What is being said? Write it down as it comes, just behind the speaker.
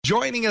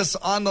Joining us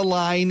on the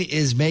line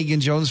is Megan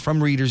Jones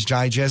from Reader's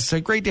Digest.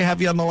 Great to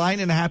have you on the line,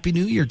 and Happy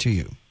New Year to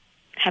you.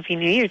 Happy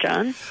New Year,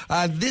 John.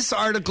 This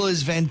article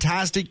is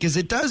fantastic because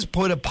it does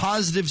put a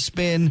positive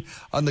spin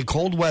on the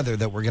cold weather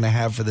that we're going to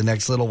have for the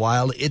next little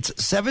while. It's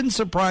 7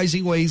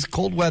 surprising ways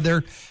cold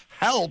weather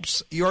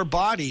helps your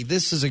body.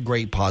 This is a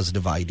great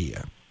positive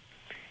idea.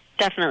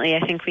 Definitely.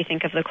 I think we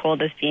think of the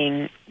cold as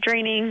being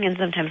draining and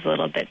sometimes a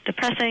little bit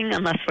depressing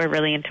unless we're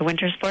really into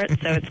winter sports.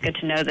 So it's good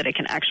to know that it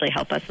can actually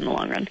help us in the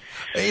long run.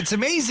 It's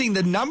amazing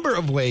the number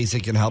of ways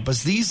it can help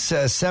us. These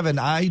 7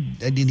 I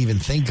didn't even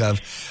think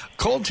of.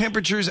 Cold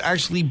temperatures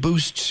actually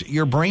boost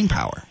your brain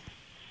power.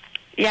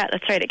 Yeah,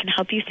 that's right. It can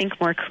help you think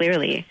more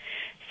clearly.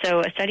 So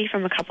a study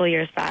from a couple of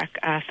years back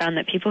found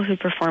that people who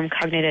perform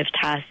cognitive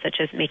tasks such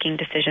as making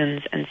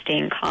decisions and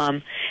staying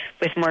calm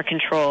with more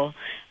control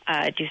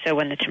do so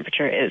when the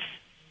temperature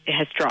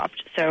has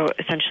dropped. So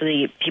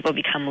essentially, people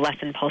become less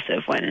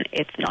impulsive when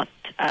it's not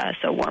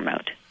so warm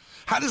out.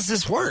 How does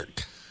this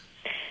work?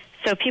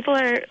 So people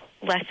are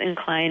less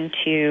inclined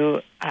to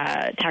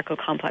tackle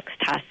complex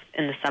tasks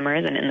in the summer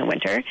than in the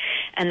winter,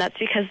 and that's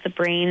because the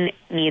brain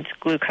needs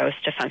glucose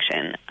to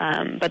function,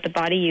 but the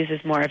body uses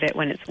more of it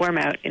when it's warm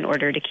out in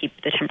order to keep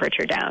the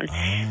temperature down,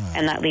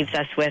 and that leaves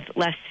us with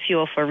less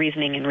fuel for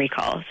reasoning and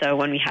recall. So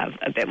when we have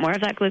a bit more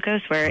of that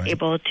glucose, we're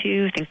able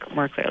to think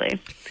more clearly.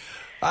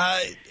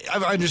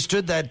 I've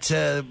understood that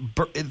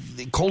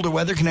colder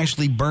weather can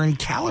actually burn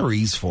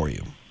calories for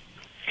you.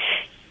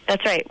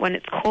 That's right. When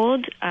it's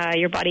cold,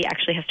 your body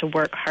actually has to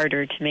work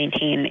harder to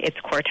maintain its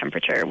core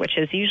temperature, which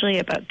is usually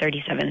about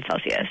 37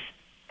 Celsius.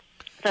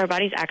 So our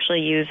bodies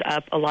actually use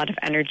up a lot of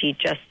energy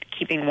just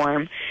keeping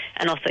warm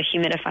and also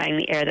humidifying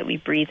the air that we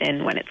breathe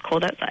in when it's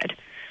cold outside.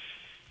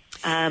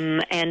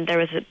 And there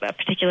was a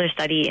particular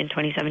study in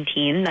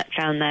 2017 that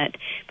found that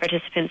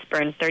participants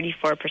burned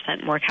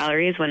 34% more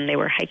calories when they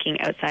were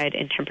hiking outside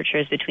in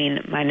temperatures between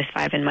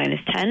 -5 and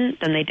 -10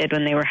 than they did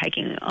when they were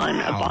hiking on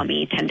a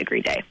balmy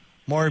 10-degree day.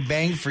 More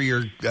bang for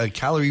your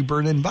calorie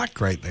burning buck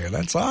right there.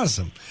 That's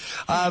awesome.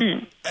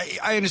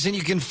 I understand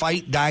you can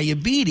fight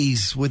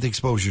diabetes with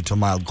exposure to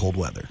mild cold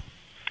weather.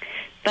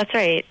 That's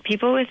right.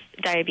 People with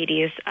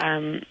diabetes,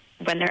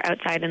 when they're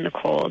outside in the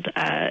cold,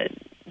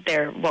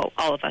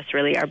 all of us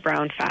really, our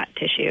brown fat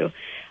tissue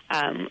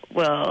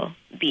will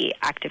be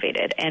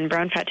activated. And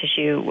brown fat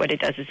tissue, what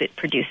it does is it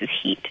produces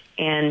heat.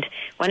 And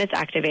when it's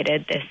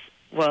activated, this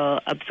will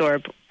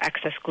absorb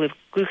excess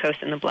glucose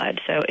in the blood.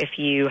 So if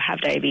you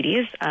have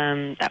diabetes,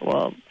 that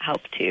will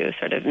help to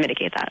sort of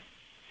mitigate that.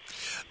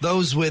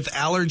 Those with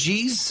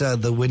allergies,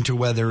 the winter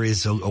weather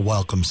is a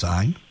welcome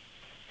sign.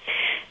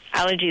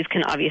 Allergies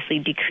can obviously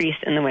decrease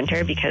in the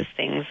winter because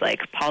things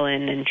like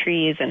pollen and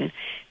trees and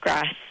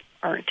grass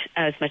aren't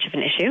as much of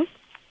an issue.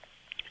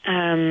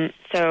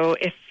 So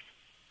if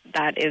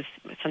that is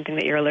something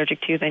that you're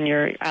allergic to, then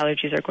your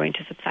allergies are going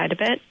to subside a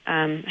bit.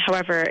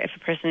 However, if a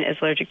person is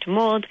allergic to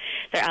mold,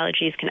 their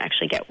allergies can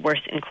actually get worse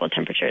in cold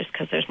temperatures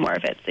because there's more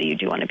of it, so you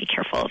do want to be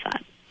careful of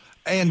that.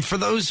 And for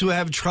those who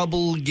have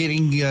trouble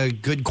getting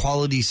good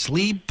quality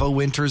sleep,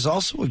 winter is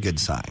also a good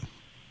sign.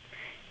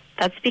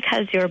 That's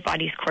because your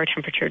body's core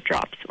temperature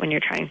drops when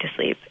you're trying to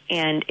sleep.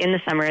 And in the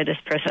summer, this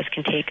process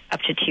can take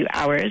up to 2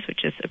 hours,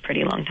 which is a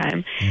pretty long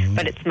time,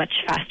 but it's much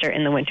faster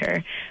in the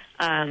winter.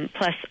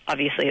 Plus,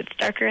 obviously, it's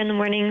darker in the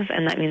mornings,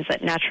 and that means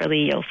that naturally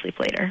you'll sleep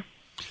later.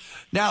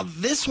 Now,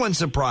 this one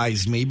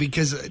surprised me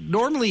because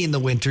normally in the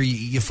winter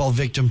you fall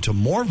victim to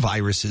more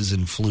viruses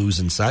and flus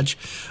and such.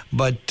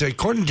 But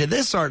according to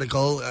this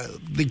article,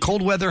 the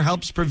cold weather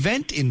helps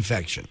prevent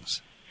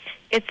infections.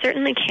 It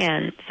certainly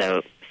can.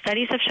 So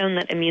studies have shown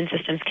that immune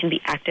systems can be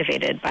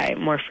activated by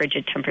more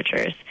frigid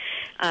temperatures,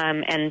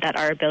 and that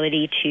our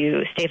ability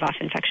to stave off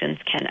infections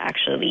can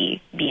actually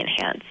be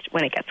enhanced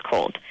when it gets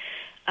cold.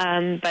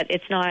 But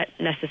it's not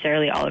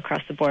necessarily all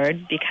across the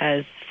board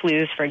because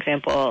flus, for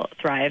example,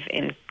 thrive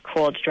in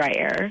cold, dry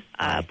air.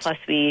 Plus,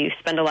 we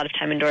spend a lot of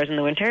time indoors in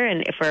the winter,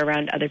 and if we're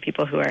around other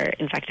people who are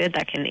infected,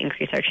 that can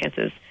increase our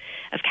chances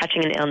of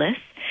catching an illness.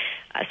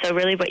 So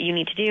really what you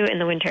need to do in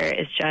the winter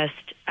is just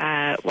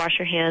wash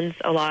your hands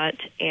a lot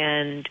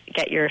and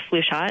get your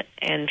flu shot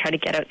and try to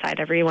get outside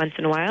every once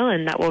in a while,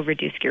 and that will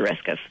reduce your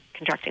risk of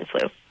contracting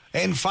flu.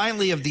 And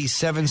finally, of these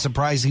 7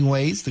 surprising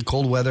ways the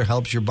cold weather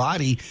helps your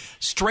body,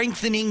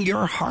 strengthening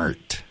your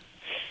heart.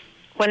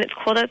 When it's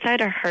cold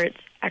outside, our hearts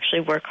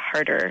actually work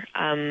harder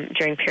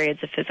during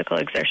periods of physical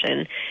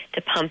exertion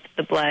to pump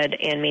the blood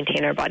and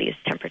maintain our body's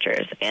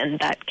temperatures. And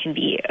that can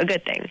be a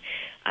good thing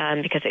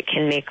because it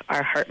can make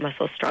our heart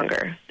muscles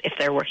stronger if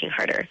they're working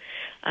harder.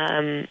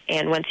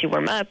 And once you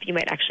warm up, you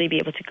might actually be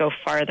able to go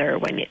farther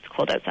when it's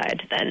cold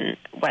outside than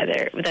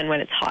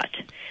when it's hot.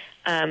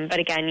 But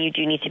again, you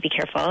do need to be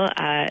careful,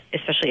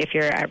 especially if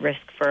you're at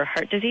risk for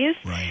heart disease.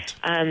 Right.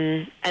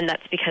 And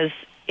that's because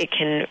it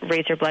can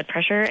raise your blood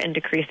pressure and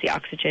decrease the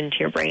oxygen to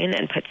your brain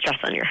and put stress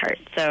on your heart.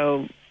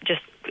 So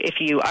just if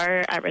you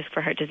are at risk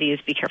for heart disease,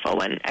 be careful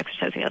when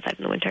exercising outside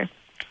in the winter.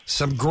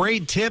 Some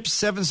great tips,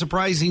 7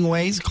 surprising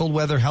ways cold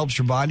weather helps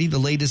your body. The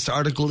latest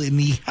article in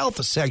the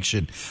health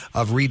section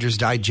of Reader's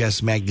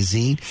Digest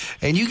magazine.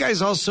 And you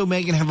guys also,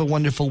 Megan, have a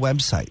wonderful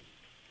website.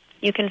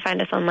 You can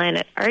find us online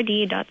at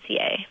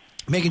rd.ca.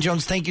 Megan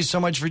Jones, thank you so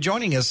much for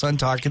joining us on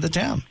Talk of the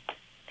Town.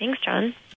 Thanks, John.